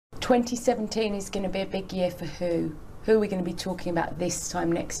2017 is going to be a big year for who? Who are we going to be talking about this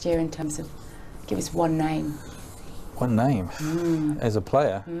time next year in terms of, give us one name. One name? As a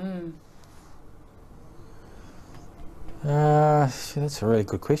player? That's a really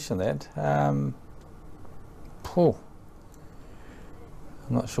good question, that. I'm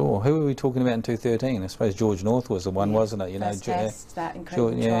not sure. Who were we talking about in 2013? I suppose George North was the one, wasn't it? You First know, test, that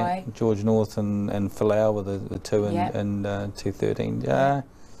incredible try. George North and Falau were the two in 2013.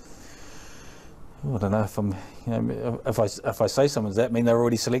 I don't know if I'm, if I say someone's that, mean they're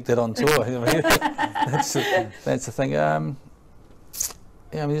already selected on tour. That's the thing.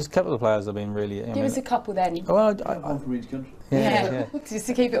 There's a couple of players that have been really. Give us a couple then. Well, one from each country. Yeah. Just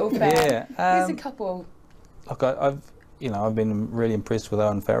to keep it all fair. Give us a couple. Look, I've been really impressed with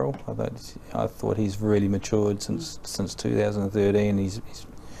Owen Farrell. I thought he's really matured since 2013.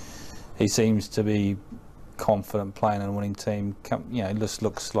 He seems to be confident playing in a winning team. It just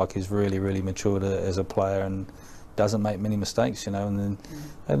looks like he's really matured as a player and doesn't make many mistakes. And then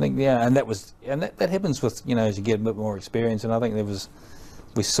I think and that happens with as you get a bit more experience. And I think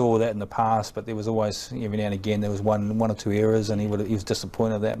we saw that in the past, but there was always every now and again there was one or two errors, and he was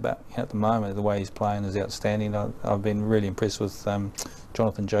disappointed at that. But at the moment, the way he's playing is outstanding. I've been really impressed with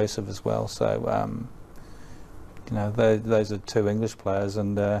Jonathan Joseph as well. So those are two English players,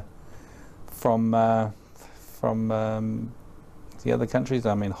 and from the other countries,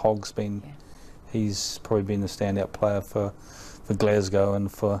 Hogg's been he's probably been the standout player for Glasgow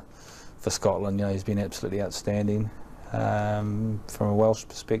and for Scotland. He's been absolutely outstanding. From a Welsh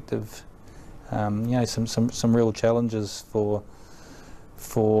perspective, some real challenges for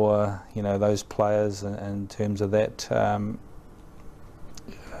those players in terms of that. I'm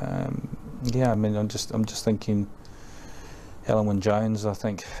just thinking Alan Wynne-Jones. I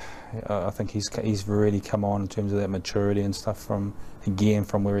think he's really come on in terms of that maturity and stuff from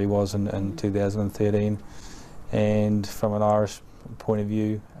where he was in 2013, and from an Irish point of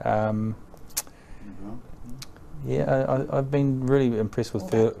view. I've been really impressed with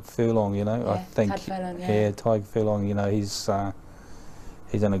Furlong. I think Tadhg Furlong.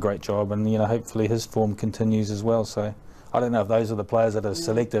 He's done a great job, and hopefully his form continues as well. So I don't know if those are the players that are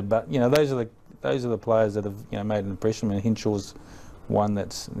selected, but those are the players that have made an impression. Hinshaw's one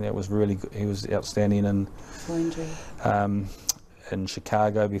that was really good. He was outstanding in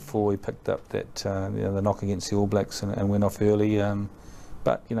Chicago before he picked up that the knock against the All Blacks and went off early.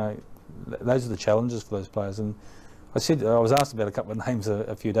 But those are the challenges for those players. And I was asked about a couple of names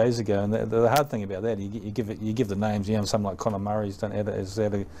a few days ago, and the hard thing about that, you give the names. Someone like Conor Murray's done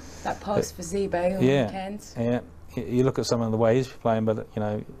that pass for Zebo on the weekends. Yeah, you look at some of the way he's playing, but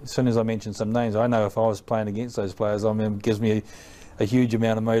as soon as I mention some names, I know if I was playing against those players, it gives me a huge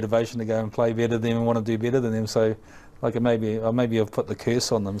amount of motivation to go and play better than them and want to do better than them. So, maybe I've put the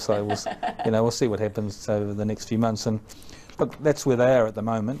curse on them. So we'll see what happens over the next few months. And look, that's where they are at the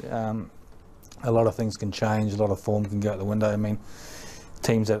moment. A lot of things can change, a lot of form can go out the window.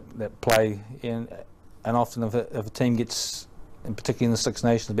 Teams that play in, and often if a team gets, and particularly in the Six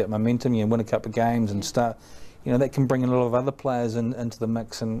Nations, a bit of momentum, win a couple of games and start, that can bring a lot of other players into the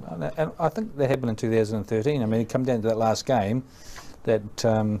mix. And I think that happened in 2013. It come down to that last game, that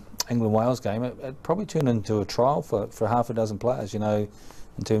England-Wales game, it probably turned into a trial for half a dozen players, in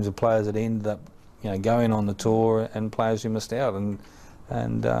terms of players that ended up, going on the tour and players who missed out. And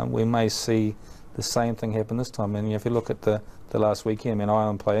we may see the same thing happen this time. And if you look at the last weekend,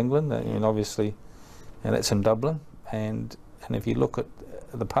 Ireland play England. Obviously, that's in Dublin. And if you look at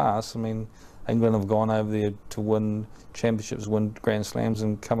the past, England have gone over there to win championships, win Grand Slams,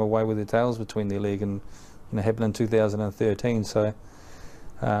 and come away with their tails between their leg. And happened in 2013. So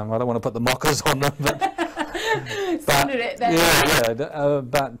I don't want to put the mockers on them, but.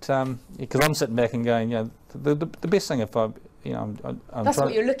 Because I'm sitting back and going, the best thing if I'm that's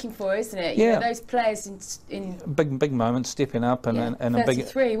what you're looking for, isn't it? Those players in big moments, stepping up and a big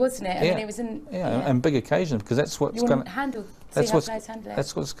 33, wasn't it? It was and big occasions, because that's what's going to handle. That's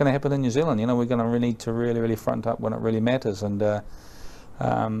what's going to happen in New Zealand. We're going to need to really front up when it really matters, and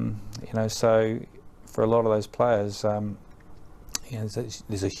so for a lot of those players,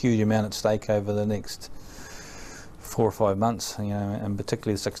 there's a huge amount at stake over the next 4 or 5 months, and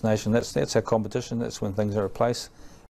particularly the Six Nations. That's our competition. That's when things are at place.